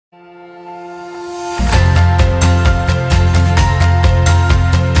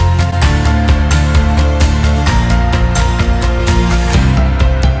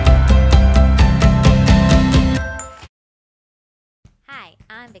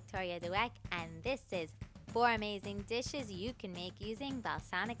Victoria Dwek, and this is 4 amazing dishes you can make using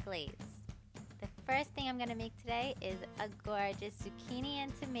balsamic glaze. The first thing I'm going to make today is a gorgeous zucchini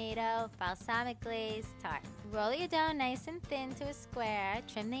and tomato balsamic glaze tart. Roll your dough nice and thin to a square,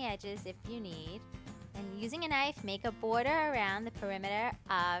 trim the edges if you need, and using a knife, make a border around the perimeter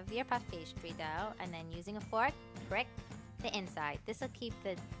of your puff pastry dough, and then using a fork, prick the inside. This will keep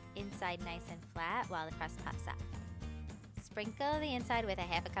the inside nice and flat while the crust puffs up. Sprinkle the inside with a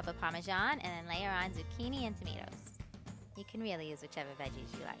half a cup of Parmesan and then layer on zucchini and tomatoes. You can really use whichever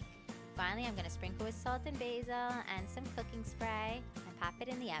veggies you like. Finally, I'm going to sprinkle with salt and basil and some cooking spray and pop it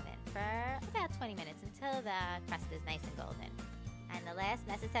in the oven for about 20 minutes until the crust is nice and golden. And the last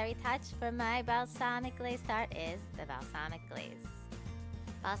necessary touch for my balsamic glaze tart is the balsamic glaze.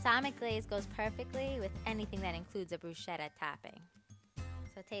 Balsamic glaze goes perfectly with anything that includes a bruschetta topping.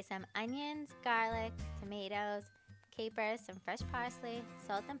 Saute some onions, garlic, tomatoes, capers, some fresh parsley,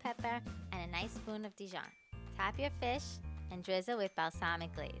 salt and pepper, and a nice spoon of Dijon. Top your fish and drizzle with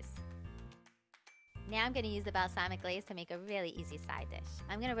balsamic glaze. Now I'm going to use the balsamic glaze to make a really easy side dish.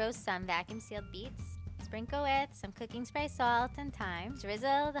 I'm going to roast some vacuum-sealed beets, sprinkle with some cooking spray, salt, and thyme.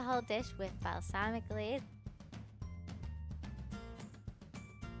 Drizzle the whole dish with balsamic glaze.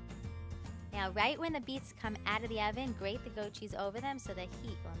 Now, right when the beets come out of the oven, grate the goat cheese over them so the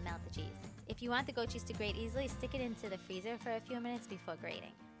heat will melt the cheese. If you want the goat cheese to grate easily, stick it into the freezer for a few minutes before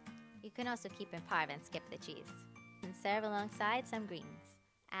grating. You can also keep in parve and skip the cheese. And serve alongside some greens.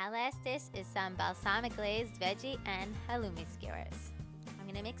 Our last dish is some balsamic glazed veggie and halloumi skewers. I'm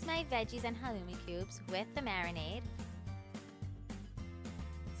going to mix my veggies and halloumi cubes with the marinade.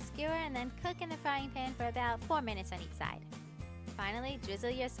 Skewer and then cook in the frying pan for about 4 minutes on each side. Finally, drizzle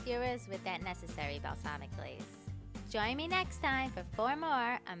your skewers with that necessary balsamic glaze. Join me next time for 4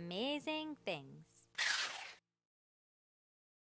 more amazing things.